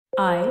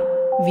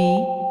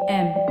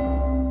IVM.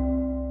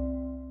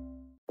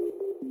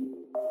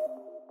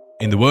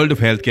 In the world of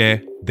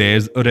healthcare,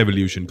 there's a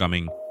revolution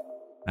coming,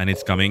 and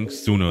it's coming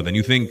sooner than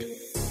you think.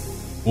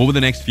 Over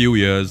the next few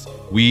years,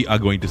 we are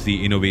going to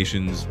see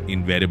innovations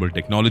in wearable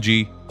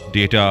technology,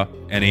 data,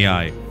 and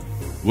AI,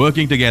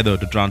 working together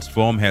to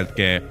transform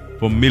healthcare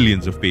for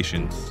millions of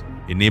patients,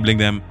 enabling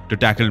them to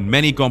tackle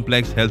many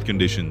complex health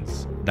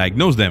conditions,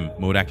 diagnose them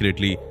more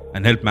accurately,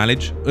 and help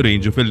manage a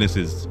range of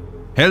illnesses.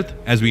 Health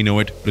as we know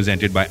it,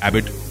 presented by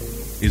Abbott,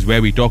 is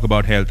where we talk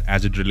about health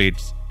as it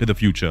relates to the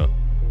future.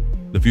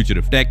 The future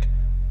of tech,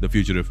 the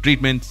future of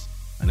treatments,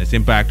 and its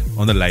impact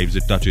on the lives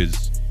it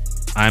touches.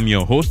 I'm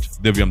your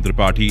host, Divyam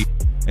Tripathi,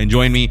 and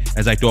join me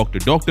as I talk to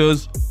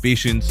doctors,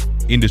 patients,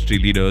 industry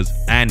leaders,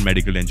 and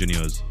medical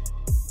engineers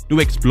to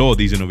explore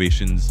these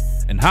innovations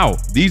and how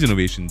these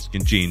innovations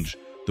can change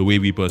the way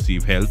we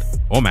perceive health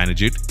or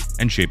manage it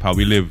and shape how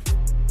we live.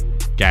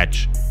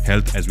 Catch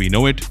Health as We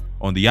Know It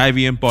on the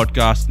IVM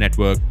Podcast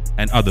Network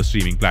and other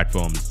streaming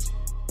platforms.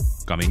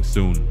 Coming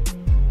soon.